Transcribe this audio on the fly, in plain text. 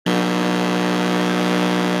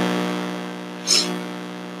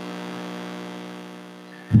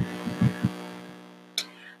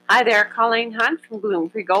Hi there, Colleen Hunt from Gluten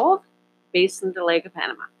Free Gold, based in Dolega,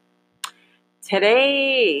 Panama.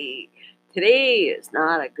 Today, today is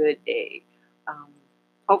not a good day. Um,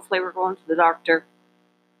 Hopefully, we're going to the doctor,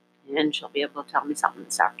 and she'll be able to tell me something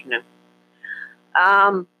this afternoon.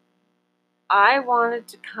 I wanted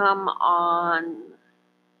to come on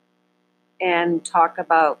and talk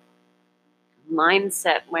about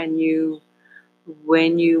mindset when you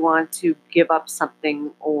want to give up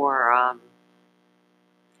something or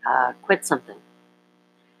quit something.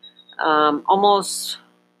 Almost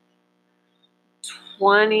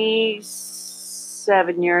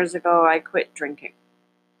 27 years ago, I quit drinking.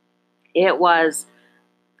 It was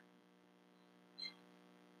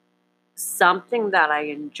something that I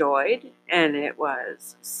enjoyed, and it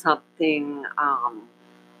was something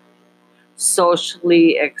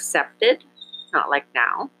socially accepted, not like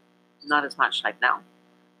now, not as much like now.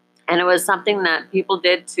 And it was something that people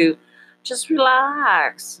did to just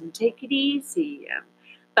relax and take it easy.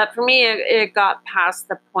 But for me, it got past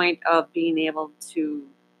the point of being able to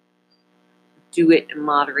do it in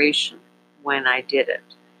moderation when I did it.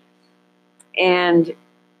 And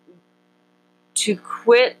to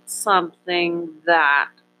quit something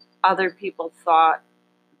that other people thought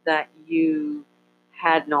that you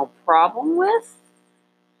had no problem with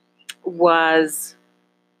was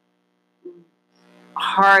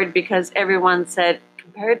hard because everyone said,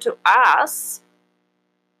 compared to us,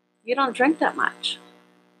 you don't drink that much.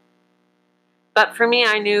 But for me,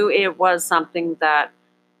 I knew it was something that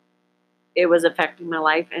it was affecting my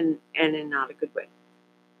life and in not a good way.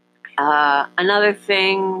 Another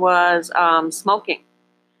thing was smoking.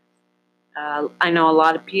 I know a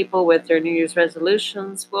lot of people with their New Year's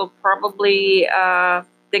resolutions will probably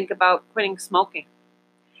think about quitting smoking.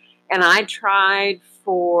 And I tried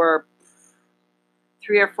for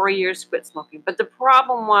 3 or 4 years to quit smoking. But the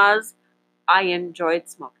problem was I enjoyed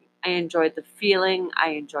smoking. I enjoyed the feeling.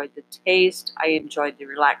 I enjoyed the taste. I enjoyed the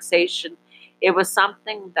relaxation. It was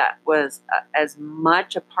something that was as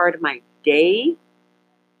much a part of my day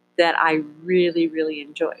that I really, really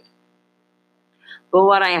enjoyed. But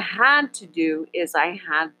what I had to do is I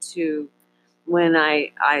had to, when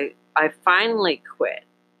I finally quit,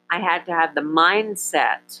 I had to have the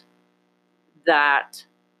mindset that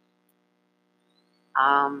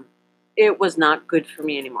it was not good for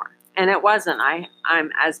me anymore. And it wasn't. I'm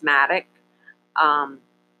asthmatic.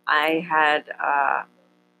 I had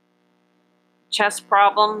chest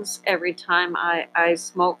problems every time I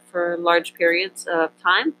smoked for large periods of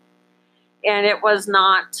time. And it was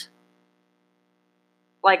not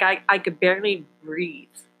like I could barely breathe.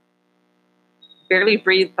 Barely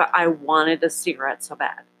breathe, but I wanted a cigarette so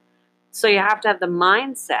bad. So you have to have the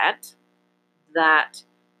mindset that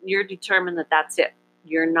you're determined that that's it.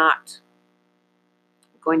 You're not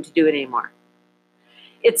going to do it anymore.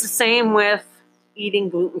 It's the same with eating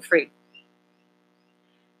gluten-free.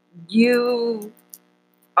 I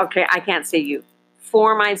can't say you.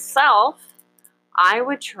 For myself, I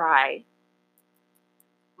would try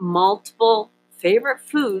multiple favorite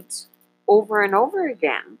foods over and over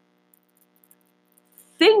again,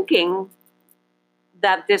 thinking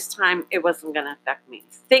that this time it wasn't going to affect me,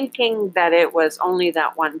 thinking that it was only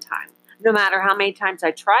that one time. No matter how many times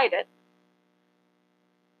I tried it,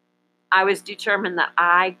 I was determined that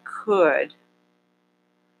I could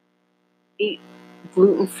eat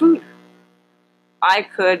gluten food. I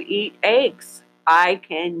could eat eggs. I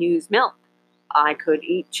can use milk. I could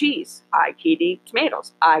eat cheese. I could eat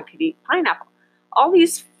tomatoes. I could eat pineapple. All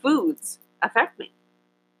these foods affect me.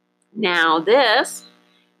 Now, this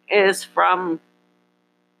is from,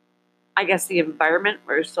 I guess, the environment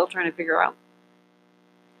we're still trying to figure out.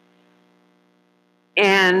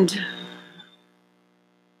 And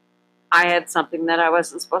I had something that I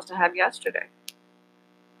wasn't supposed to have yesterday.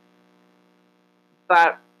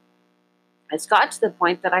 But it's got to the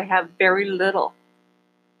point that I have very little.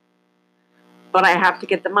 But I have to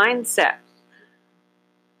get the mindset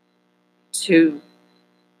to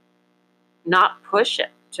not push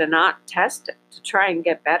it, to not test it, to try and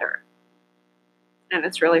get better. And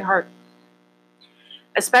it's really hard.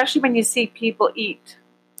 Especially when you see people eat.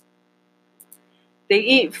 They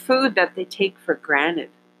eat food that they take for granted.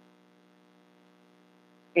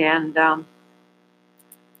 And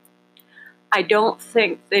I don't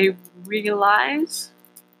think they realize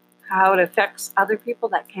how it affects other people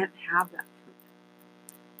that can't have that food.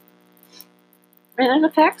 And it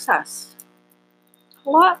affects us a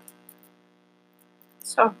lot.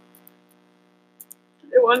 So,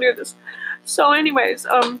 I wonder this. So anyways,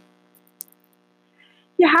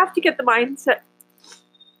 you have to get the mindset.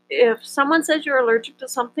 If someone says you're allergic to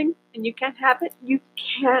something and you can't have it, you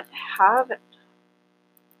can't have it.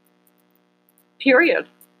 period.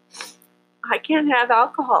 I can't have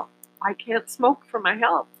alcohol. I can't smoke for my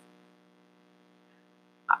health.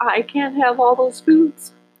 I can't have all those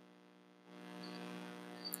foods.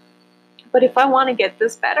 But if I want to get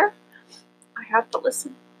this better, I have to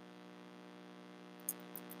listen.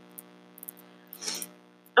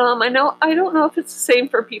 I don't know if it's the same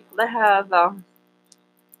for people that have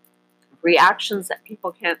reactions that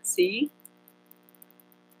people can't see,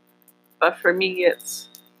 but for me, it's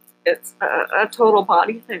a total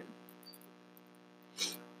body thing.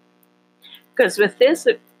 Because with this,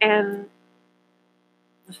 and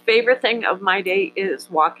the favorite thing of my day is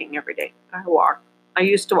walking every day. I walk. I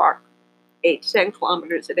used to walk 8 to 10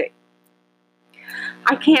 kilometers a day.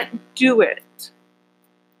 I can't do it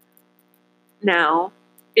now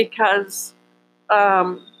because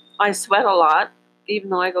I sweat a lot, even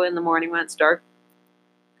though I go in the morning when it's dark,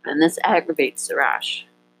 and this aggravates the rash.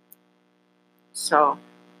 So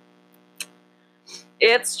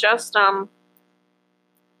it's just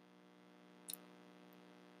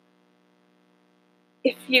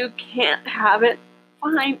if you can't have it,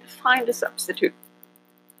 find a substitute.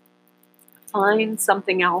 Find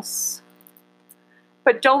something else,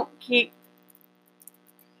 but don't keep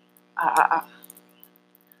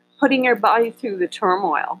putting your body through the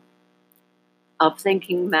turmoil of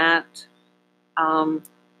thinking that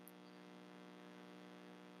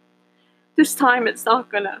this time it's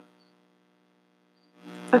not going to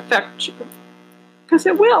affect you, because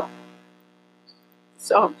it will.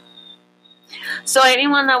 So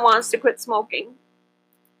anyone that wants to quit smoking,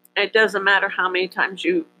 it doesn't matter how many times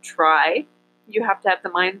you try, you have to have the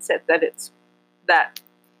mindset that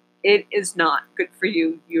it is not good for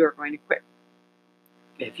you. You are going to quit.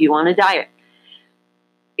 If you want to diet,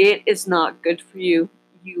 it is not good for you.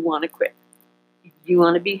 You want to quit. You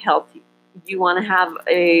want to be healthy. You want to have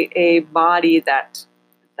a body that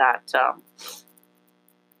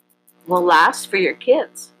will last for your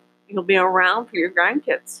kids. You'll be around for your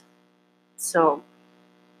grandkids. So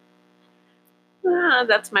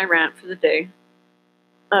that's my rant for the day.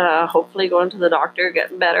 Hopefully going to the doctor,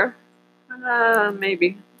 getting better.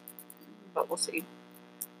 Maybe, but we'll see.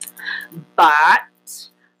 But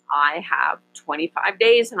I have 25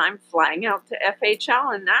 days and I'm flying out to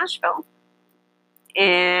FHL in Nashville.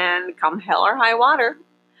 And come hell or high water,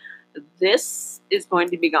 this is going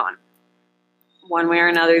to be gone. One way or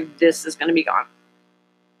another, this is going to be gone.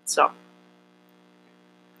 So,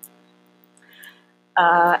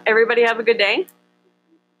 everybody have a good day.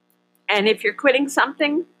 And if you're quitting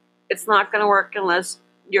something, it's not going to work unless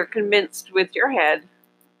you're convinced with your head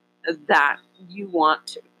that you want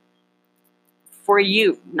to. For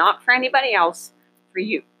you, not for anybody else, for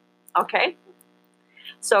you. Okay?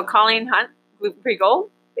 So, Colleen Hunt, Gluten Free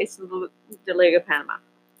Gold, based in Delega, Panama.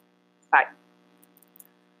 Bye.